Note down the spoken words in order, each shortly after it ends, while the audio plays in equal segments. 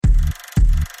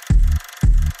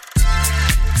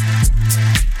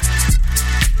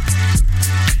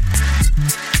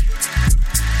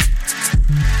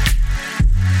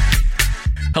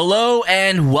Hello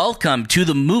and welcome to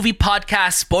the movie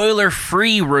podcast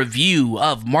spoiler-free review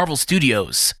of Marvel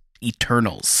Studios'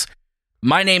 Eternals.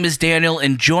 My name is Daniel,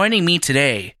 and joining me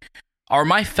today are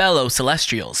my fellow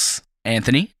Celestials,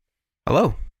 Anthony.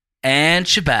 Hello. And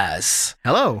Shabazz.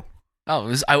 Hello.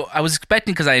 Oh, I was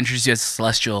expecting, because I introduced you as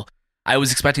Celestial, I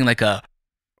was expecting like a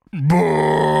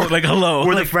like hello.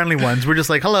 We're like, the friendly ones. We're just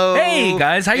like, hello. Hey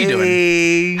guys, how you doing?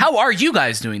 Hey. How are you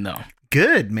guys doing though?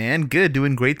 Good, man. Good.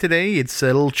 Doing great today. It's a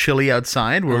little chilly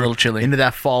outside. We're A little chilly. into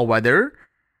that fall weather.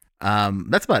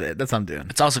 That's about it. That's what I'm doing.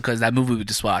 It's also because that movie we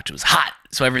just watched was hot,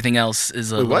 so everything else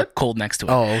is a Wait, little what? cold next to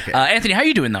it. Oh, okay. Anthony, how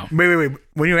you doing though? Wait.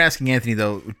 When you're asking Anthony,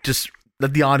 though, just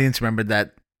let the audience remember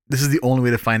that this is the only way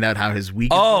to find out how his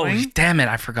week is Oh, going. damn it,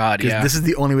 I forgot. 'Cause Yeah. This is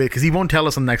the only way, because he won't tell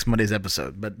us on next Monday's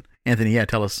episode. But Anthony, yeah,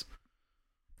 tell us.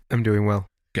 I'm doing well.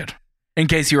 Good. In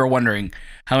case you were wondering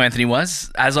how Anthony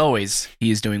was, as always,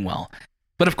 he is doing well.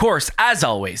 But of course, as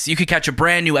always, you can catch a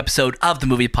brand new episode of the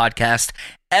Movie Podcast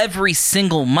every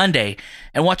single Monday,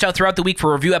 and watch out throughout the week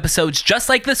for review episodes just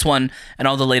like this one and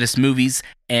all the latest movies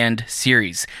and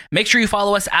series. Make sure you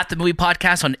follow us at the Movie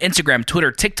Podcast on Instagram,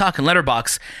 Twitter, TikTok, and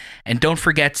Letterboxd. And don't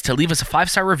forget to leave us a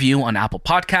 5-star review on Apple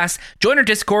Podcasts, join our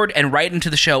Discord, and write into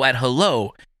the show at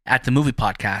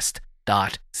hello@themoviepodcast.ca.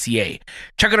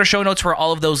 Check out our show notes for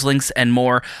all of those links and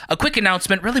more. A quick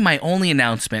announcement, really my only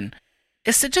announcement,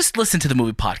 is to just listen to the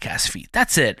Movie Podcast feed.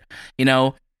 That's it. You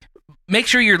know, make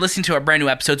sure you're listening to our brand new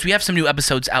episodes. We have some new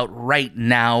episodes out right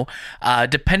now.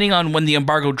 Depending on when the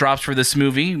embargo drops for this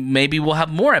movie, maybe we'll have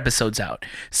more episodes out.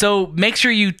 So make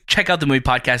sure you check out the Movie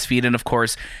Podcast feed, and of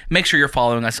course, make sure you're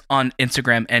following us on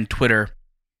Instagram and Twitter.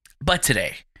 But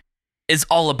today is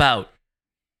all about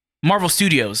Marvel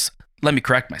Studios. Let me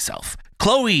correct myself.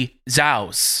 Chloe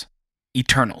Zhao's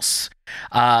Eternals.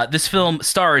 This film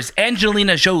stars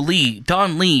Angelina Jolie,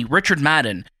 Don Lee, Richard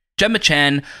Madden, Gemma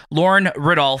Chan, Lauren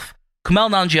Ridolph, Kumail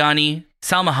Nanjiani,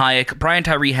 Salma Hayek, Brian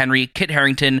Tyree Henry, Kit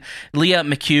Harington, Leah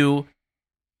McHugh,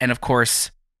 and of course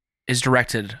is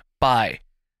directed by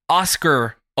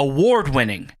Oscar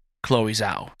award-winning Chloe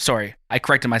Zhao. Sorry, I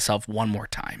corrected myself one more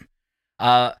time.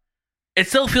 It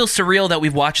still feels surreal that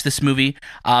we've watched this movie,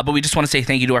 but we just want to say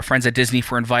thank you to our friends at Disney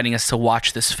for inviting us to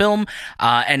watch this film.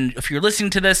 And if you're listening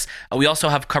to this, we also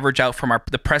have coverage out from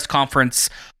the press conference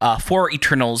for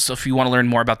Eternals. So if you want to learn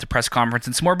more about the press conference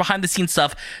and some more behind-the-scenes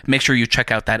stuff, make sure you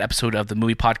check out that episode of the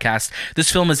Movie Podcast.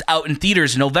 This film is out in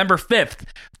theaters November 5th,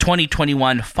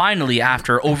 2021, finally,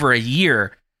 after over a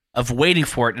year of waiting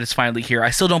for it. It is finally here. I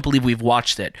still don't believe we've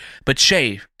watched it, but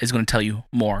Shay is going to tell you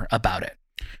more about it.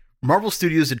 Marvel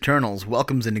Studios' Eternals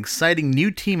welcomes an exciting new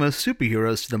team of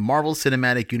superheroes to the Marvel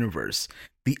Cinematic Universe.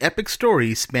 The epic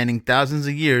story, spanning thousands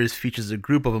of years, features a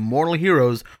group of immortal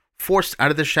heroes forced out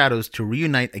of the shadows to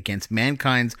reunite against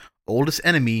mankind's oldest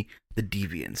enemy, the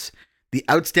Deviants. The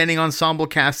outstanding ensemble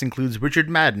cast includes Richard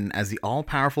Madden as the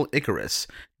all-powerful Icarus,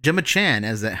 Gemma Chan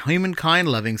as the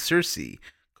humankind-loving Sersi,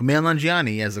 Kumail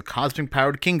Nanjiani as the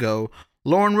cosmic-powered Kingo,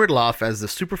 Lauren Ridloff as the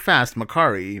super-fast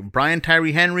Makari, Brian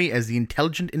Tyree Henry as the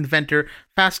intelligent inventor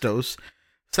Phastos,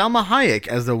 Salma Hayek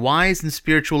as the wise and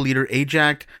spiritual leader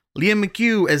Ajak, Leah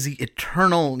McHugh as the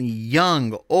eternal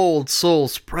young old soul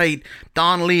Sprite,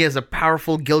 Don Lee as a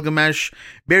powerful Gilgamesh,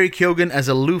 Barry Keoghan as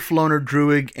a aloof loner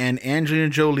Druid, and Angelina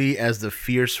Jolie as the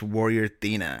fierce warrior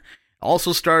Thena.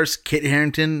 Also stars Kit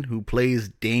Harington, who plays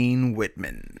Dane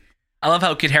Whitman. I love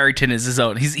how Kit Harington is his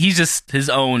own. He's just his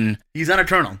own. He's not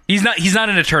Eternal. He's not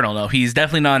an Eternal. No, he's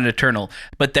definitely not an Eternal.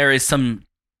 But there is some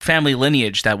family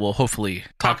lineage that we'll hopefully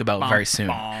talk about very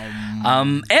soon.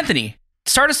 Anthony,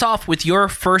 start us off with your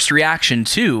first reaction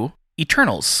to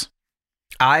Eternals.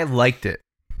 I liked it.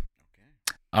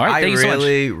 All right, thank you so much.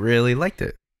 really liked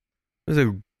it. It was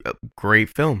a great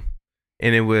film.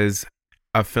 And it was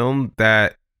a film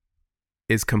that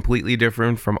is completely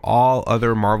different from all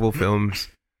other Marvel films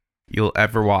you'll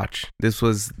ever watch. This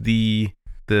was the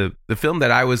film that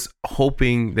I was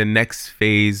hoping the next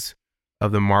phase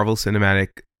of the Marvel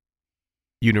Cinematic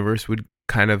Universe would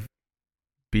kind of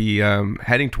be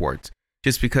heading towards,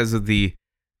 just because of the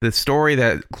story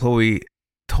that Chloe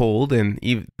told, and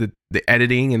even the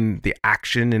editing and the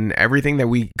action and everything that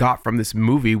we got from this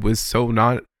movie was so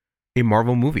not a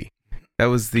Marvel movie. That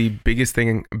was the biggest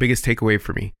takeaway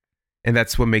for me, and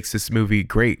that's what makes this movie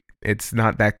great. It's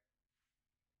not that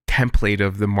template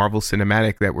of the Marvel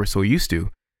Cinematic that we're so used to.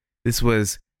 This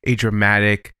was a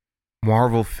dramatic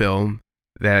Marvel film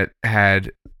that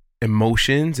had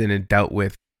emotions, and it dealt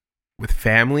with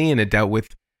family, and it dealt with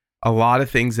a lot of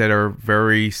things that are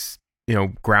very,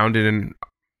 grounded in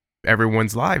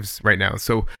everyone's lives right now.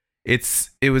 So it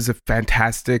was a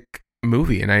fantastic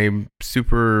movie, and I am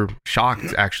super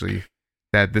shocked actually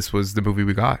that this was the movie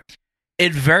we got.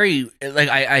 It very like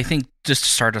I think just to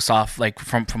start us off like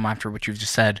from after what you've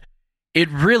just said, it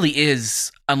really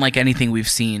is unlike anything we've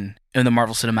seen in the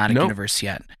Marvel Cinematic Universe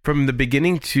yet. From the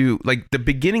beginning to like the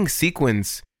beginning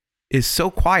sequence is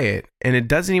so quiet, and it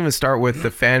doesn't even start with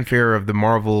the fanfare of the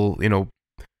Marvel,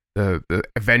 the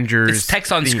Avengers. It's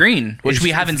text on screen, which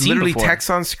we haven't seen literally before.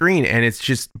 Text on screen, and it's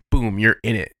just boom, you're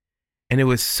in it. And it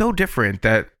was so different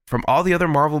that from all the other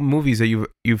Marvel movies that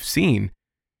you've seen,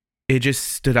 it just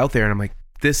stood out there, and I'm like,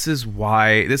 this is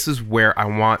where I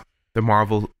want the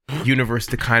Marvel universe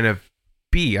to kind of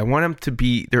be. I want them to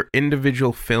be their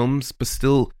individual films, but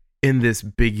still in this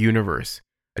big universe.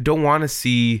 I don't want to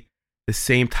see the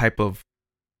same type of,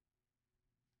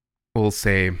 we'll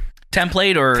say,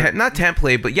 template or not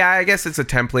template, but yeah, I guess it's a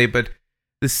template, but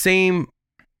the same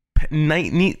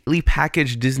neatly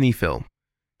packaged Disney film.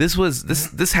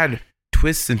 This had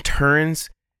twists and turns.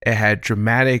 It had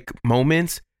dramatic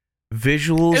moments,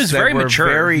 visuals it was that very were mature.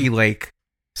 very like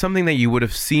something that you would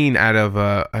have seen out of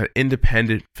an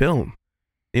independent film.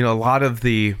 A lot of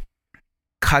the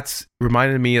cuts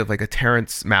reminded me of like a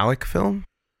Terrence Malick film.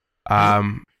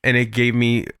 And it gave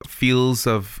me feels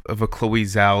of a Chloe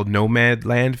Zhao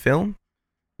Nomadland film.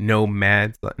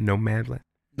 Nomadland.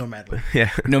 Yeah.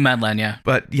 Nomadland, yeah.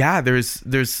 But yeah,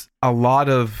 there's a lot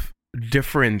of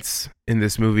difference in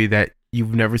this movie that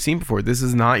you've never seen before. This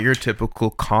is not your typical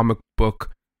comic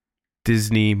book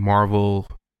Disney Marvel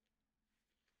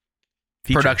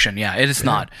feature. Production. Yeah, it is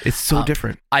not. It's so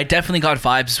different. I definitely got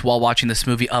vibes while watching this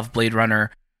movie of Blade Runner,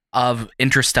 of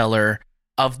Interstellar,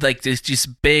 of like this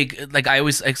just big, like I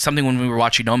always like something when we were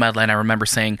watching Nomadland, I remember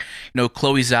saying,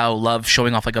 Chloe Zhao loves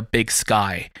showing off like a big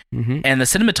sky. Mm-hmm. And the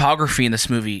cinematography in this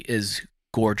movie is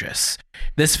gorgeous.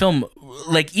 This film,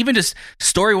 like even just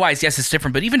story-wise, yes, it's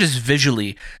different, but even just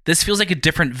visually, this feels like a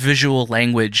different visual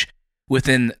language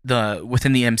within the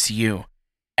MCU.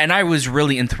 And I was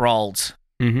really enthralled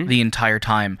the entire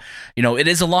time. It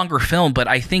is a longer film, but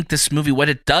I think this movie, what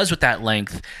it does with that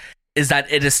length is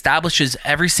that it establishes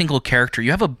every single character.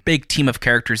 You have a big team of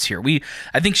characters here.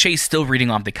 I think Shay's still reading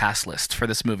off the cast list for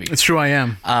this movie. It's true, I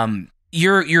am.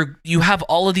 You have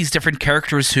all of these different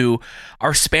characters who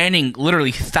are spanning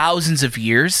literally thousands of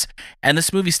years, and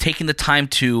this movie's taking the time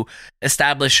to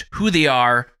establish who they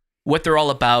are, what they're all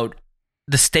about,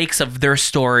 the stakes of their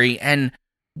story, and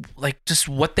like just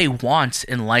what they want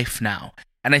in life now.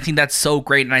 And I think that's so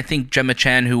great. And I think Gemma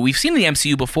Chan, who we've seen in the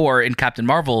MCU before in Captain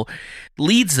Marvel,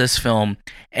 leads this film,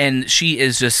 and she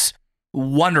is just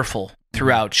wonderful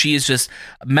throughout. She is just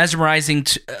mesmerizing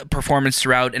performance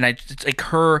throughout, and I like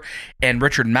her and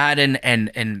Richard Madden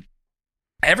and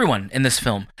everyone in this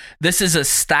film. This is a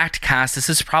stacked cast. This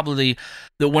is probably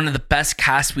one of the best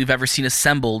casts we've ever seen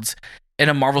assembled in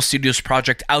a Marvel Studios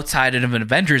project outside of an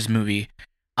Avengers movie.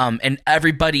 And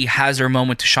everybody has their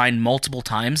moment to shine multiple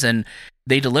times, and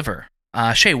they deliver.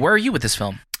 Shay, where are you with this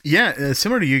film? Yeah,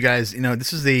 similar to you guys,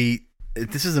 this is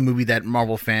a movie that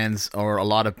Marvel fans, or a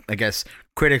lot of, I guess,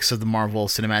 critics of the Marvel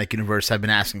Cinematic Universe have been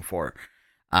asking for.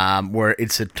 Where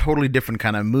it's a totally different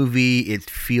kind of movie. It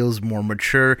feels more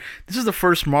mature. This is the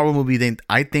first Marvel movie that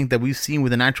I think that we've seen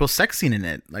with an actual sex scene in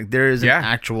it. Like there is an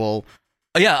actual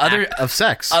act of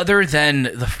sex. Other than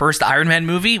the first Iron Man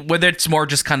movie, where it's more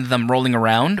just kind of them rolling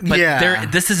around.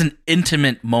 But this is an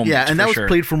intimate moment. Yeah, and that was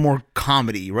played for more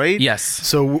comedy, right? Yes.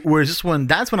 So whereas this one,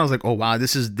 that's when I was like, oh wow,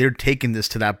 they're taking this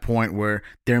to that point where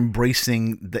they're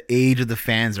embracing the age of the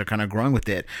fans. They're kind of growing with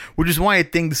it, which is why I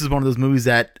think this is one of those movies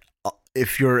that,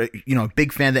 if you're a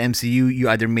big fan of the MCU, you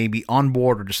either may be on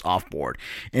board or just off board.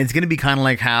 And it's going to be kind of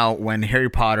like how when Harry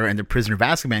Potter and the Prisoner of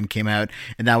Azkaban came out,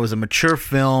 and that was a mature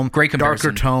film, great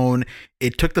comparison, darker tone.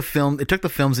 It took the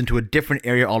films into a different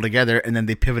area altogether, and then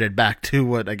they pivoted back to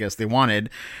what I guess they wanted.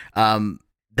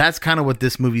 That's kind of what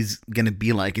this movie's going to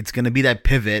be like. It's going to be that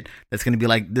pivot that's going to be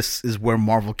like, this is where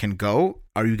Marvel can go.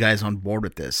 Are you guys on board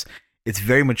with this? It's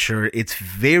very mature. It's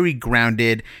very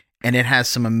grounded. And it has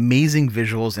some amazing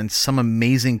visuals and some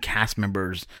amazing cast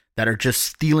members that are just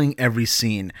stealing every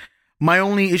scene. My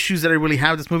only issues that I really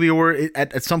have with this movie were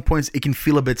at some points it can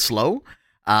feel a bit slow.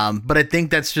 But I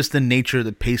think that's just the nature,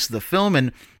 the pace of the film,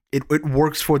 and it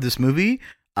works for this movie.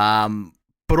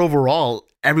 But overall,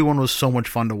 everyone was so much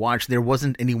fun to watch. There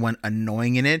wasn't anyone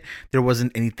annoying in it. There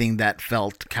wasn't anything that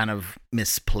felt kind of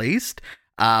misplaced.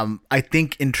 I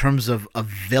think in terms of a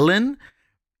villain,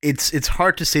 it's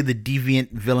hard to say the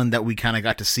deviant villain that we kind of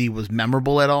got to see was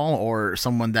memorable at all, or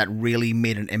someone that really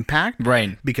made an impact.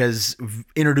 Right. Because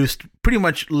introduced pretty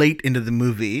much late into the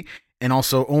movie, and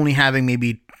also only having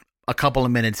maybe a couple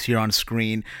of minutes here on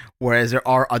screen, whereas there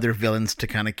are other villains to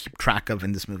kind of keep track of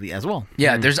in this movie as well.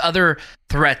 Yeah, there's other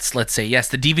threats, let's say. Yes,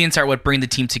 the deviants are what bring the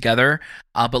team together,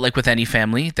 but like with any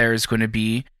family, there's going to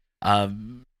be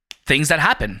things that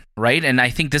happen, right? And I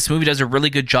think this movie does a really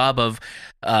good job of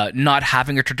not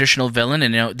having a traditional villain.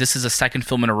 And this is a second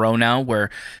film in a row now where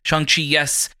Shang-Chi,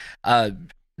 yes,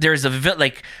 there's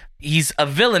he's a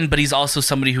villain, but he's also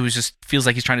somebody who just feels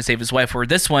like he's trying to save his wife. Where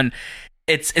this one,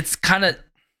 it's kind of,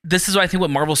 this is what I think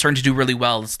what Marvel's starting to do really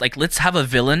well. It's like, let's have a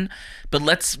villain, but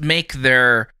let's make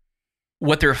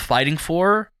what they're fighting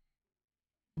for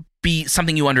be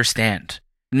something you understand.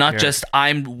 Not just,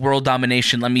 I'm world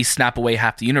domination, let me snap away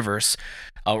half the universe.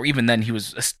 Or even then, he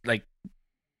was like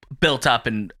built up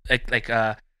and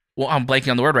well, I'm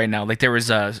blanking on the word right now. Like there was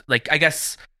I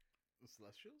guess.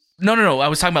 No. I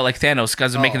was talking about like Thanos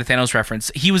because I'm making the Thanos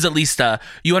reference. He was at least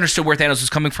you understood where Thanos was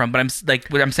coming from, but I'm like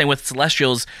what I'm saying with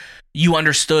Celestials, you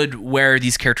understood where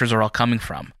these characters are all coming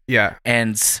from. Yeah,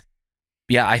 and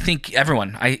yeah, I think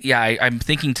everyone. I'm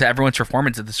thinking to everyone's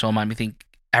performance of this film. I think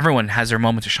everyone has their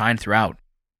moment to shine throughout.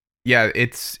 Yeah,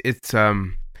 it's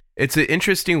an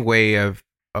interesting way of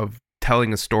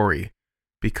telling a story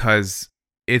because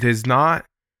it is not,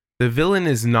 the villain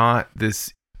is not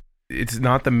this. It's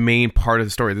not the main part of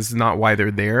the story. This is not why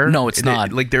they're there. No, it's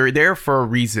not. Like they're there for a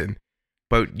reason,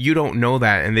 but you don't know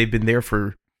that, and they've been there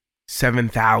for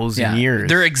 7,000 years.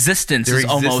 Their existence is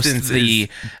almost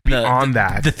beyond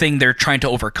that. The thing they're trying to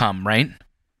overcome, right?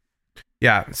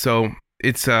 Yeah. So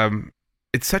it's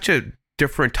such a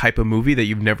different type of movie that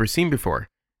you've never seen before,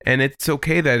 and it's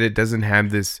okay that it doesn't have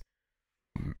this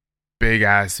big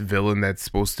ass villain that's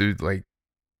supposed to like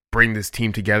bring this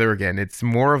team together again. It's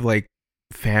more of like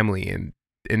family and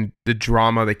the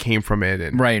drama that came from it,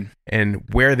 and right, and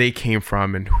where they came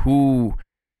from, and who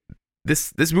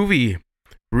this movie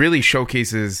really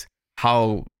showcases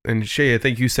how, and Shay, I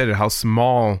think you said it, how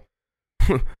small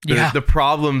the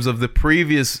problems of the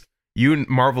previous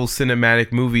Marvel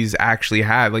cinematic movies actually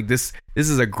had. Like this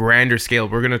is a grander scale.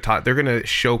 They're gonna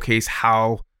showcase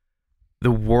how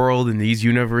the world and these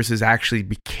universes actually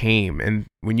became. And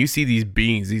when you see these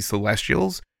beings, these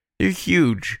Celestials, they're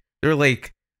huge. They're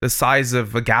like the size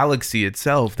of a galaxy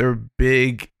itself. They're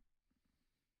big,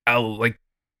 like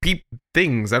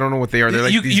things. I don't know what they are. They're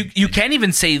like you can't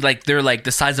even say like they're like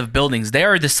the size of buildings. They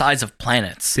are the size of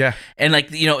planets. Yeah. And like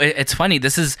it's funny.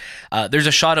 This is there's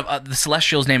a shot of the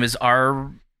Celestial's name is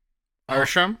Arsham.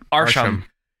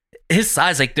 His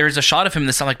size, like there's a shot of him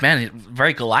that's like, man,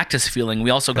 very Galactus feeling. We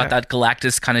also got that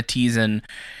Galactus kind of tease in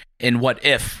What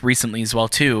If recently as well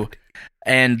too.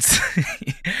 And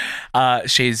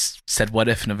Shay's said "What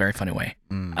if" in a very funny way.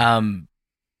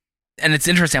 And it's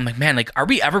interesting. I'm like, man, like, are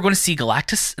we ever going to see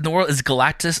Galactus in the world? Is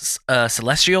Galactus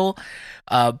celestial?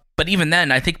 But even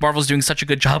then, I think Marvel's doing such a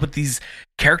good job with these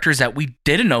characters that we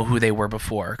didn't know who they were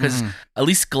before. Because at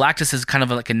least Galactus is kind of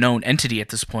like a known entity at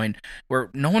this point, where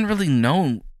no one really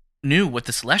knew what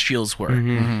the Celestials were.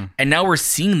 And now we're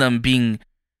seeing them being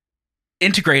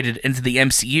integrated into the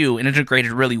MCU and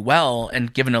integrated really well,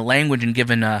 and given a language and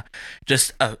given a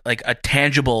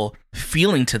tangible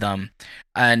feeling to them.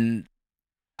 And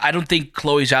I don't think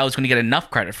Chloe Zhao is going to get enough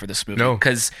credit for this movie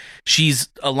because she's,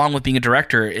 along with being a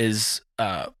director,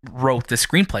 wrote the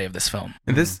screenplay of this film.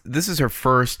 And this is her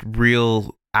first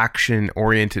real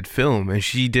action-oriented film, and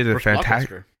she did a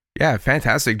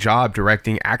fantastic job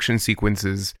directing action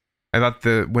sequences. I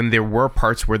thought when there were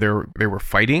parts where they were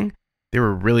fighting, they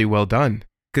were really well done.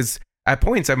 Because at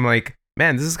points I'm like,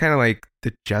 man, this is kind of like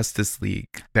the Justice League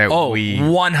that we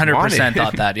 100%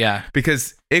 thought that, yeah.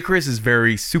 Because Icarus is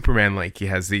very Superman-like. He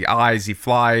has the eyes, he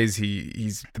flies,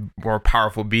 he's the more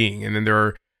powerful being. And then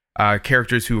there are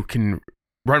characters who can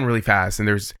run really fast. And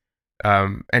there's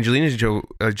Angelina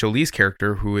Jolie's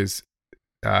character, who is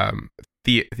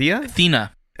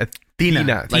Thena.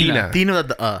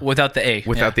 Thena. Without the A.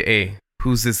 Without the A.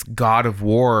 Who's this god of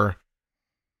war,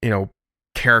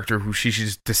 character who she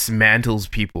just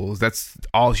dismantles people. That's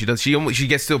all she does. She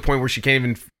gets to a point where she can't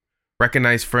even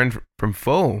recognize friend from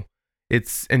foe.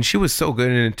 And she was so good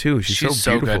in it too. She's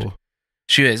so beautiful. Good.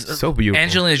 She is so beautiful.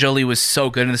 Angelina Jolie was so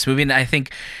good in this movie, and I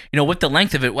think with the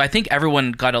length of it, I think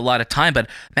everyone got a lot of time. But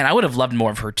man, I would have loved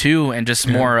more of her too, and just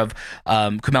more of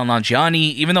Kumail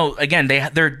Nanjiani. Even though again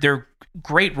they're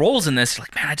great roles in this,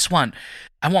 like, man,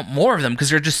 I want more of them because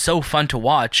they're just so fun to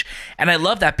watch. And I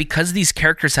love that because these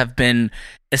characters have been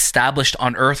established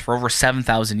on Earth for over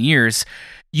 7,000 years,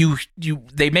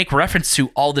 they make reference to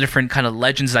all the different kind of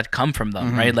legends that come from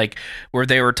them, right? Like where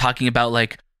they were talking about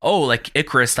like oh, like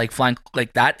Icarus, like flying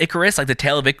like that Icarus, like the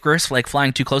tail of Icarus, like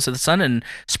flying too close to the sun. And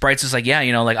Sprite's just like, yeah,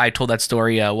 like I told that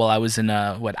story while I was in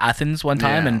Athens one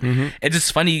time, Yeah. and it's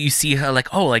just funny. You see how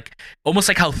like, oh, like almost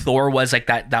like how Thor was like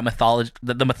that mythology,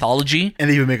 the mythology. And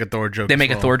they even make a Thor joke. They as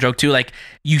make a well. Thor joke too. Like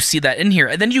you see that in here,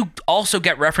 and then you also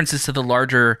get references to the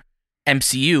larger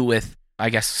MCU with, I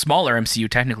guess, smaller MCU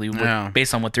technically, Yeah.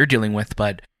 based on what they're dealing with,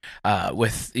 but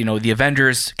with the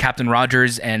Avengers, Captain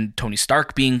Rogers, and Tony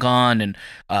Stark being gone, and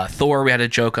Thor, we had a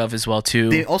joke of as well too.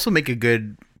 They also make a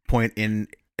good point in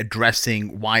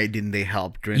addressing why didn't they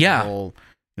help during the whole,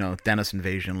 Thanos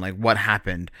invasion. Like, what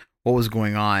happened? What was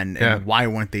going on? And why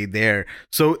weren't they there?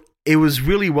 So it was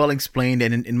really well explained,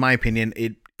 and in my opinion,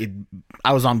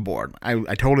 I was on board.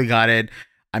 I totally got it.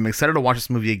 I'm excited to watch this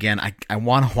movie again. I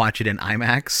want to watch it in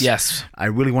IMAX. Yes. I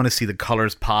really want to see the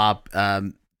colors pop.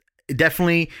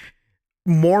 Definitely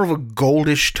more of a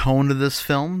goldish tone to this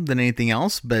film than anything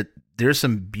else, but there's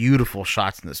some beautiful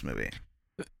shots in this movie.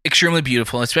 Extremely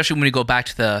beautiful, especially when we go back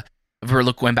to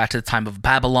going back to the time of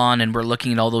Babylon, and we're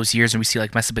looking at all those years, and we see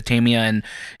like Mesopotamia, and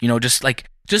just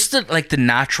the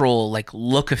natural like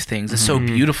look of things is so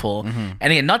beautiful.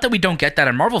 And again, not that we don't get that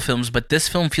in Marvel films, but this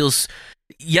film feels,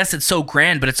 yes, it's so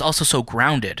grand, but it's also so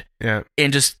grounded. Yeah.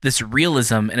 And just this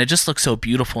realism, and it just looks so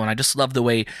beautiful. And I just love the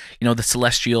way, the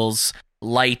Celestials'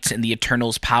 light and the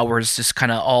Eternals' powers just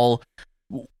kind of all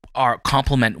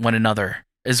complement one another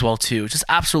as well too. Just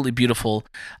absolutely beautiful.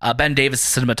 Ben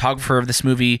Davis, the cinematographer of this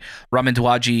movie, Ramin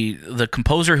Djawadi, the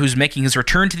composer who's making his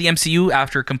return to the MCU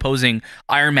after composing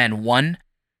Iron Man 1.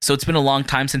 So it's been a long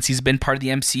time since he's been part of the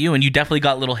MCU, and you definitely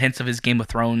got little hints of his Game of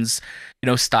Thrones,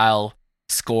 style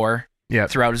score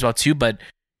throughout as well too. But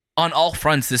on all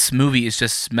fronts, this movie is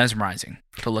just mesmerizing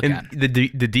to look and at. The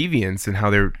deviants and how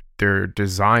they're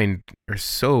designed are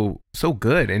so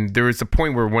good. And there was a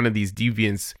point where one of these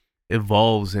deviants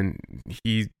evolves and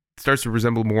he starts to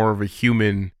resemble more of a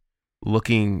human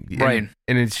looking. Right.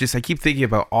 And it's just, I keep thinking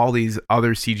about all these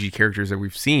other CG characters that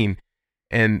we've seen,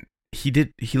 and he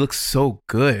looks so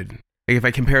good. Like if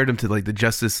I compared him to like the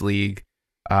Justice League,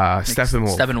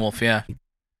 Steppenwolf. Steppenwolf, yeah.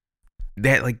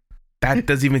 That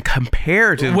doesn't even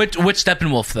compare to which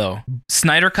Steppenwolf though?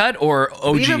 Snyder cut or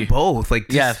OG? Even both. Like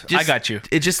I got you.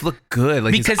 It just looked good.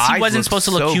 Like because he wasn't supposed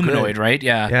to look humanoid, right?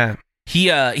 Yeah.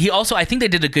 Yeah. He also, I think they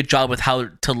did a good job with how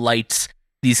to light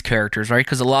these characters, right?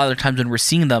 Because a lot of the times when we're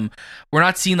seeing them, we're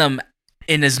not seeing them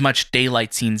in as much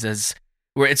daylight scenes as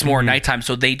where it's more nighttime.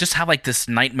 So they just have like this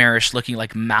nightmarish looking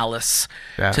like malice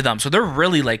to them. So they're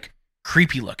really like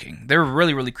creepy looking. They're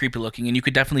really, really creepy looking, and you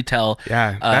could definitely tell.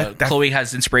 Yeah, Chloe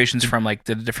has inspirations from like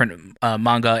the different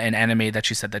manga and anime that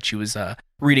she said that she was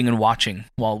reading and watching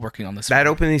while working on this. That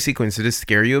film. opening sequence, did it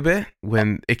scare you a bit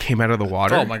when it came out of the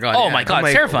water? Oh my god! Oh my god!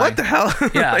 It's terrifying. What the hell?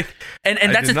 Yeah, and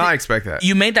I that's did not expect that.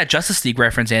 You made that Justice League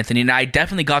reference, Anthony, and I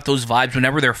definitely got those vibes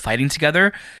whenever they're fighting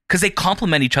together because they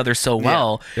complement each other so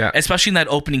well. Yeah. Especially in that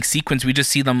opening sequence, we just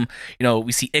see them.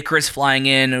 We see Icarus flying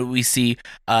in. We see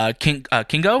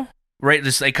Kingo. Right,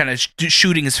 just like kind of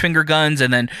shooting his finger guns,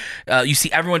 and then you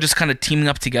see everyone just kind of teaming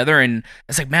up together, and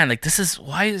it's like, man, like this is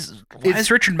why is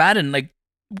Richard Madden like?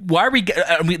 Why are we?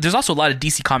 There's also a lot of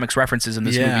DC Comics references in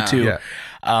this movie too. Yeah.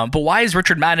 But why is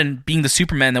Richard Madden being the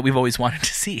Superman that we've always wanted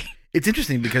to see? It's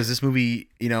interesting because this movie,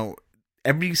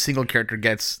 every single character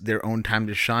gets their own time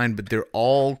to shine, but they're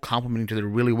all complementing each other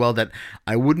really well. That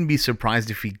I wouldn't be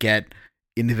surprised if we get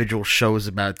individual shows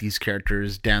about these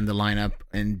characters down the lineup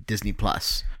in Disney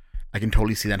Plus. I can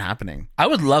totally see that happening. I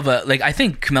would love I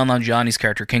think Kumail Nanjiani's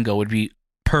character Kingo would be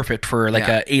perfect for like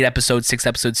a 6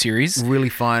 episode series. Really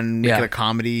fun, make it a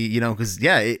comedy, because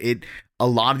a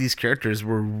lot of these characters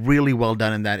were really well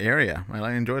done in that area.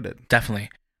 I enjoyed it. Definitely.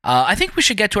 I think we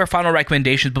should get to our final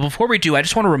recommendations, but before we do, I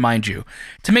just want to remind you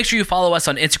to make sure you follow us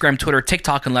on Instagram, Twitter,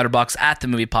 TikTok, and Letterboxd at The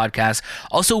Movie Podcast.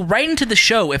 Also, write into the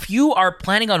show if you are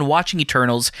planning on watching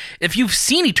Eternals, if you've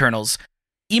seen Eternals.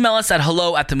 Email us at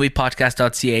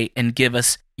hello@themoviepodcast.ca and give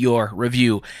us your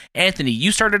review. Anthony,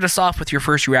 you started us off with your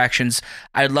first reactions.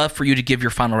 I'd love for you to give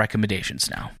your final recommendations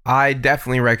now. I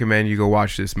definitely recommend you go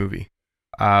watch this movie.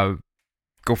 Go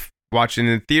watch it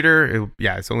in theater.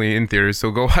 It's only in theaters,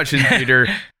 so go watch it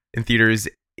in theaters.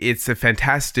 It's a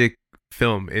fantastic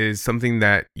film. It is something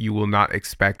that you will not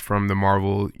expect from the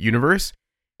Marvel universe.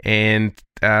 And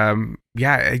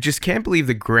I just can't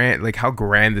believe how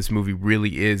grand this movie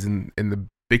really is in the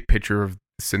big picture of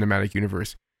the cinematic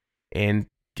universe. And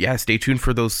stay tuned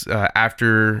for those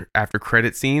after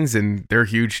credit scenes, and they're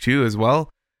huge too as well.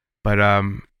 But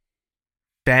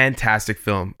fantastic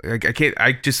film.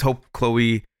 I just hope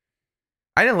Chloe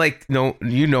I didn't like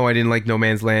I didn't like No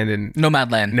Man's Land and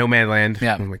Nomadland. Nomadland.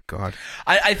 Yeah. Oh my god.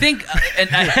 I think, But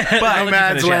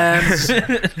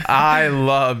Nomadland. I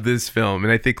love this film,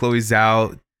 and I think Chloe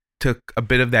Zhao took a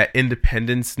bit of that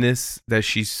independence-ness that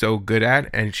she's so good at,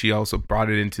 and she also brought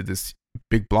it into this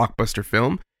big blockbuster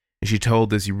film, and she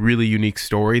told this really unique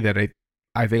story that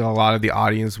I think a lot of the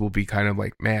audience will be kind of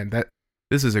like, man,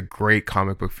 this is a great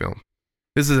comic book film.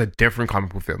 This is a different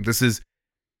comic book film. This is,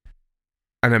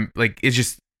 and I'm like, it's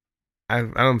just,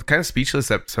 I'm kind of speechless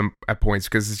at points,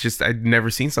 because it's just, I'd never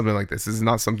seen something like this. This is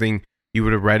not something you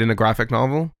would have read in a graphic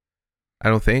novel, I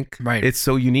don't think. Right. It's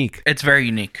so unique. it's very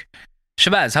unique.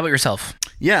 Shabazz, how about yourself?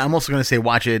 Yeah, I'm also going to say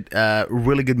watch it.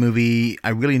 Really good movie. I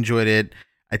really enjoyed it.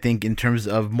 I think in terms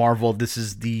of Marvel, this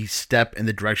is the step in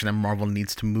the direction that Marvel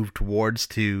needs to move towards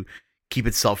to keep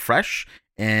itself fresh.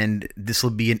 And this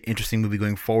will be an interesting movie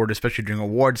going forward, especially during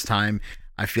awards time.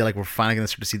 I feel like we're finally going to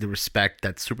start to see the respect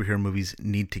that superhero movies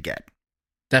need to get.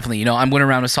 Definitely. I'm going to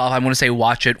round us off. I want to say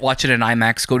watch it in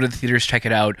IMAX, go to the theaters, check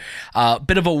it out.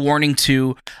 Bit of a warning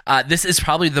too. This is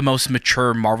probably the most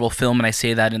mature Marvel film, and I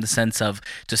say that in the sense of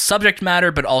just subject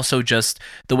matter, but also just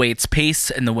the way it's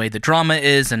paced and the way the drama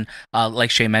is, and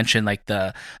like Shay mentioned, like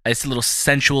it's a little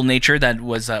sensual nature that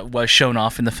was shown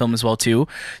off in the film as well too.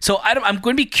 So I'm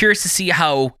going to be curious to see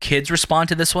how kids respond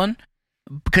to this one,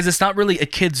 because it's not really a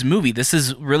kid's movie. This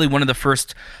is really one of the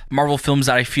first Marvel films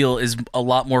that I feel is a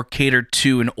lot more catered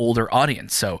to an older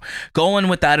audience. So go in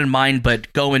with that in mind,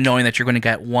 but go in knowing that you're going to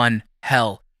get one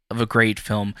hell of a great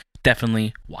film.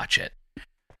 Definitely watch it.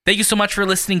 Thank you so much for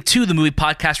listening to the movie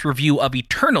podcast review of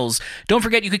Eternals. Don't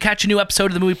forget you can catch a new episode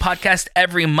of the movie podcast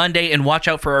every Monday, and watch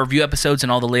out for our review episodes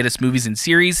and all the latest movies and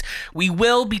series. We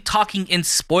will be talking in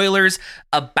spoilers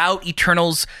about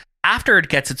Eternals after it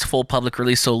gets its full public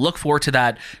release, so look forward to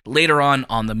that later on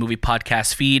the movie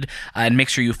podcast feed, and make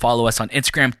sure you follow us on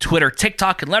Instagram, Twitter,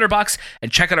 TikTok, and Letterboxd,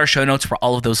 and check out our show notes for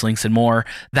all of those links and more.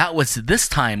 That was This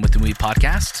Time with the Movie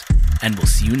Podcast, and we'll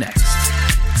see you next.